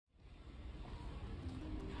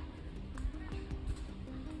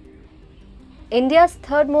India's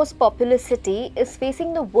third most populous city is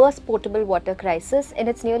facing the worst potable water crisis in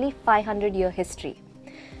its nearly 500-year history.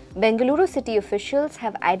 Bengaluru city officials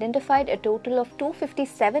have identified a total of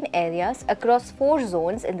 257 areas across 4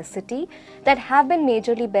 zones in the city that have been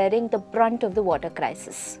majorly bearing the brunt of the water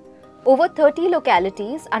crisis. Over 30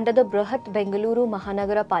 localities under the Bruhat Bengaluru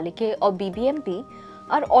Mahanagara Palike or BBMP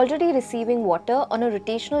are already receiving water on a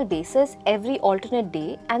rotational basis every alternate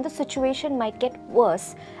day, and the situation might get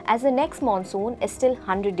worse as the next monsoon is still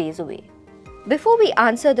 100 days away. Before we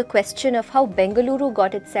answer the question of how Bengaluru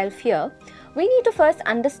got itself here, we need to first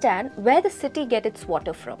understand where the city gets its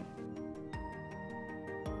water from.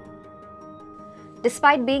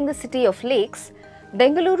 Despite being the city of lakes,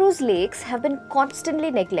 Bengaluru's lakes have been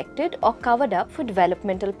constantly neglected or covered up for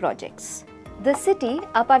developmental projects. The city,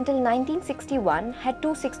 up until 1961, had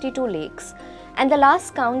 262 lakes, and the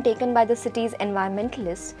last count taken by the city's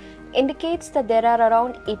environmentalists indicates that there are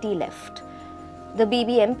around 80 left. The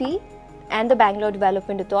BBMP and the Bangalore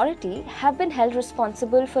Development Authority have been held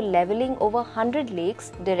responsible for levelling over 100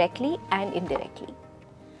 lakes directly and indirectly.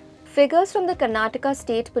 Figures from the Karnataka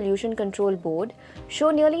State Pollution Control Board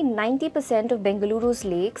show nearly 90% of Bengaluru's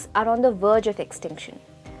lakes are on the verge of extinction.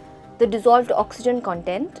 The dissolved oxygen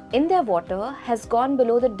content in their water has gone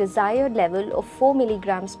below the desired level of 4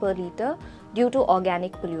 milligrams per litre due to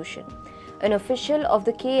organic pollution, an official of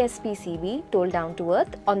the KSPCB told Down to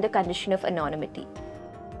Earth on the condition of anonymity.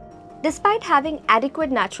 Despite having adequate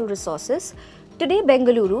natural resources, today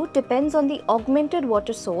Bengaluru depends on the augmented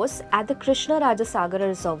water source at the Krishna Rajasagara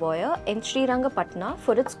Reservoir in Srirangapatna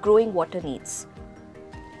for its growing water needs.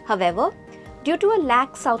 However, due to a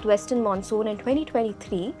lax southwestern monsoon in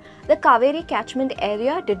 2023, the Kaveri catchment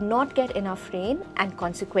area did not get enough rain, and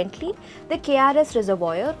consequently, the KRS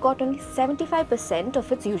reservoir got only 75%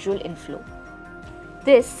 of its usual inflow.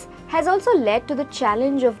 This has also led to the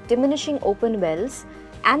challenge of diminishing open wells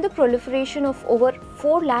and the proliferation of over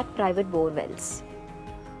 4 lakh private bore wells.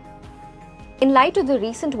 In light of the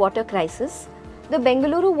recent water crisis, the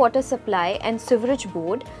Bengaluru Water Supply and Sewerage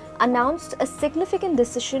Board announced a significant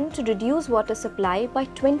decision to reduce water supply by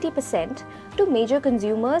 20% to major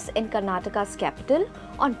consumers in Karnataka's capital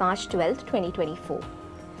on March 12, 2024.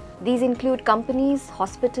 These include companies,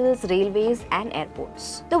 hospitals, railways and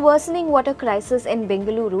airports. The worsening water crisis in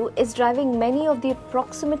Bengaluru is driving many of the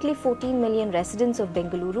approximately 14 million residents of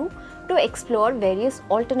Bengaluru to explore various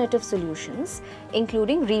alternative solutions,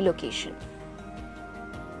 including relocation.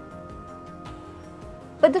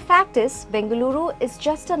 But the fact is, Bengaluru is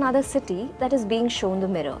just another city that is being shown the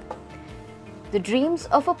mirror. The dreams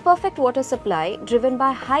of a perfect water supply driven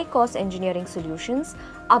by high-cost engineering solutions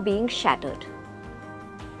are being shattered.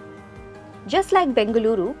 Just like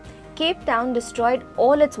Bengaluru, Cape Town destroyed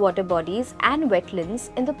all its water bodies and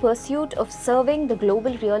wetlands in the pursuit of serving the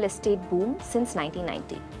global real estate boom since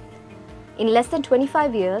 1990. In less than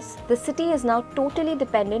 25 years, the city is now totally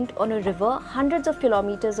dependent on a river hundreds of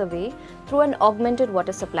kilometers away through an augmented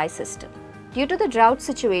water supply system. Due to the drought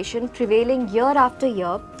situation prevailing year after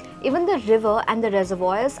year, even the river and the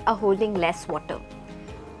reservoirs are holding less water.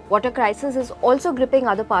 Water crisis is also gripping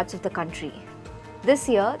other parts of the country. This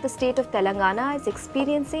year, the state of Telangana is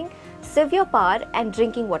experiencing severe power and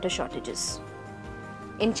drinking water shortages.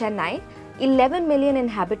 In Chennai, 11 million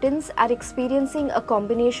inhabitants are experiencing a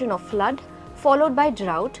combination of flood followed by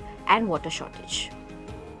drought and water shortage.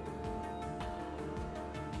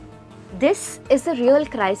 This is the real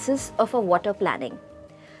crisis of our water planning,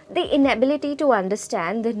 the inability to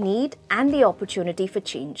understand the need and the opportunity for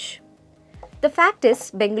change. The fact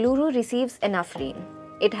is, Bengaluru receives enough rain.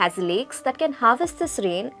 It has lakes that can harvest this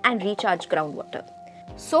rain and recharge groundwater,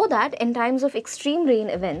 so that in times of extreme rain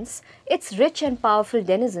events, its rich and powerful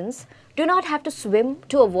denizens do not have to swim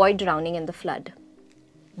to avoid drowning in the flood.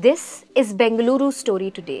 This is Bengaluru's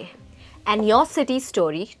story today, and your city's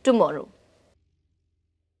story tomorrow.